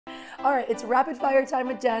All right, it's rapid fire time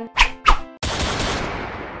with Jen.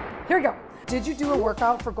 Here we go. Did you do a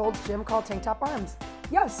workout for Gold's Gym called Tank Top Arms?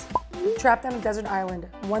 Yes. Trapped on a desert island.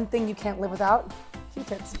 One thing you can't live without?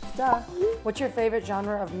 Q-tips. Duh. What's your favorite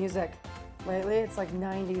genre of music? Lately, it's like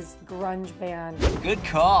 90s grunge band. Good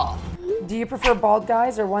call. Do you prefer bald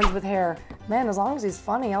guys or ones with hair? Man, as long as he's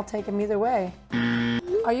funny, I'll take him either way.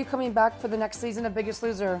 Are you coming back for the next season of Biggest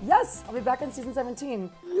Loser? Yes, I'll be back in season 17.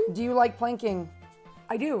 Do you like planking?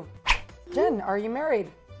 I do. Jen, are you married?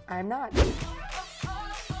 I'm not.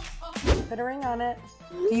 Put a ring on it.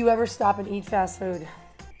 Do you ever stop and eat fast food?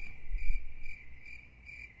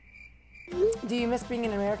 Do you miss being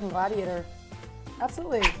an American Gladiator?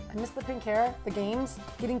 Absolutely. I miss the pink hair, the games,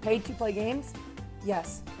 getting paid to play games.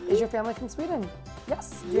 Yes. Is your family from Sweden?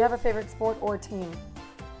 Yes. Do you have a favorite sport or team?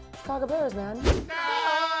 Chicago Bears, man.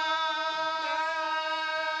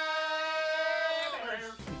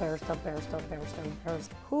 Bears.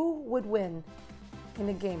 Who would win in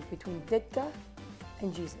a game between Ditka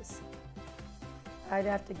and Jesus? I'd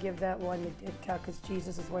have to give that one to Ditka because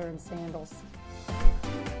Jesus is wearing sandals.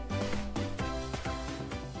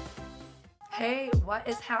 Hey, what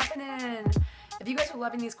is happening? If you guys are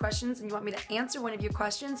loving these questions and you want me to answer one of your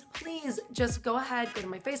questions, please just go ahead, go to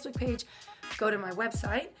my Facebook page, go to my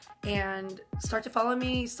website, and start to follow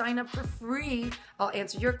me, sign up for free. I'll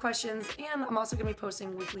answer your questions, and I'm also gonna be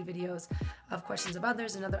posting weekly videos of questions of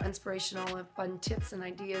others and other inspirational and fun tips and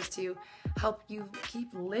ideas to help you keep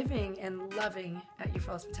living and loving at your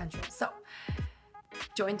fullest potential. So,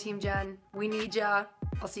 join Team Jen. We need ya.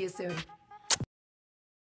 I'll see you soon.